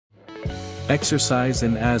Exercise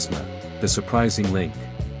and asthma, the surprising link.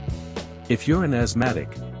 If you're an asthmatic,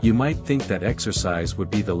 you might think that exercise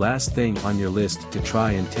would be the last thing on your list to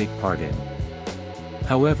try and take part in.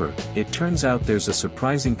 However, it turns out there's a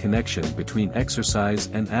surprising connection between exercise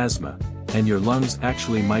and asthma, and your lungs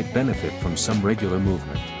actually might benefit from some regular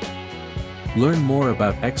movement. Learn more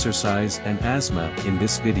about exercise and asthma in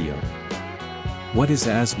this video. What is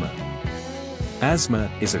asthma? Asthma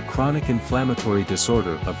is a chronic inflammatory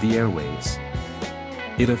disorder of the airways.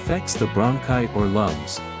 It affects the bronchi or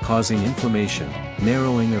lungs, causing inflammation,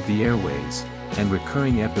 narrowing of the airways, and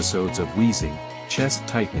recurring episodes of wheezing, chest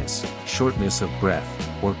tightness, shortness of breath,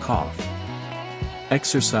 or cough.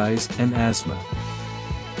 Exercise and asthma.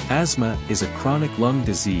 Asthma is a chronic lung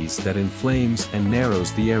disease that inflames and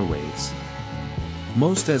narrows the airways.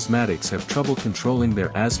 Most asthmatics have trouble controlling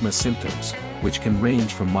their asthma symptoms, which can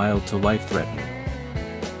range from mild to life-threatening.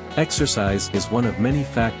 Exercise is one of many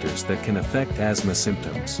factors that can affect asthma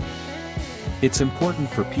symptoms. It's important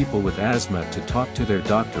for people with asthma to talk to their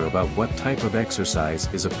doctor about what type of exercise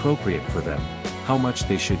is appropriate for them, how much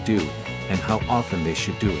they should do, and how often they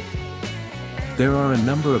should do it. There are a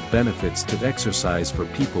number of benefits to exercise for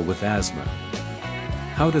people with asthma.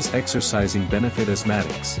 How does exercising benefit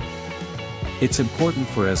asthmatics? It's important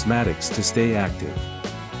for asthmatics to stay active.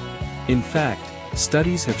 In fact,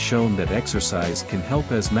 studies have shown that exercise can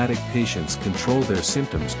help asthmatic patients control their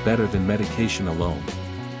symptoms better than medication alone.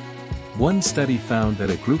 One study found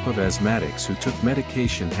that a group of asthmatics who took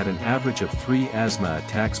medication had an average of 3 asthma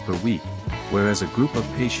attacks per week, whereas a group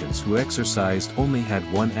of patients who exercised only had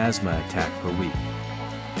 1 asthma attack per week.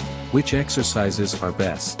 Which exercises are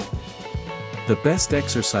best? The best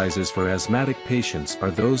exercises for asthmatic patients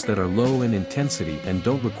are those that are low in intensity and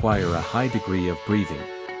don't require a high degree of breathing.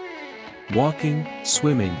 Walking,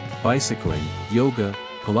 swimming, bicycling, yoga,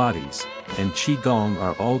 Pilates, and Qigong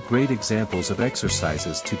are all great examples of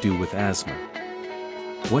exercises to do with asthma.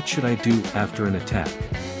 What should I do after an attack?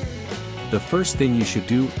 The first thing you should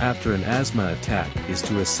do after an asthma attack is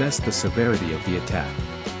to assess the severity of the attack.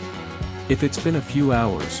 If it's been a few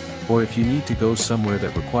hours, or if you need to go somewhere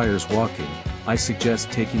that requires walking, I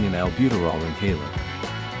suggest taking an albuterol inhaler.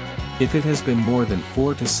 If it has been more than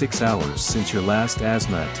 4 to 6 hours since your last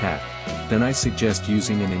asthma attack, then I suggest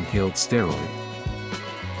using an inhaled steroid.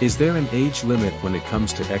 Is there an age limit when it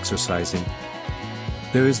comes to exercising?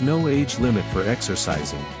 There is no age limit for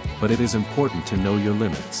exercising, but it is important to know your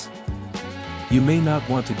limits. You may not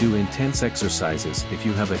want to do intense exercises if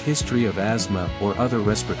you have a history of asthma or other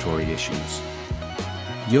respiratory issues.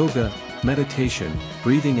 Yoga, meditation,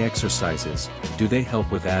 breathing exercises, do they help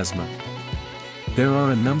with asthma? There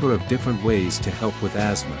are a number of different ways to help with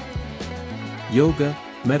asthma. Yoga,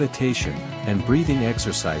 meditation, and breathing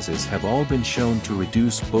exercises have all been shown to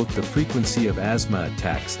reduce both the frequency of asthma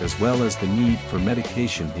attacks as well as the need for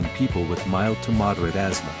medication in people with mild to moderate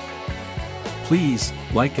asthma. Please,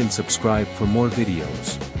 like and subscribe for more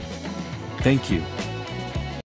videos. Thank you.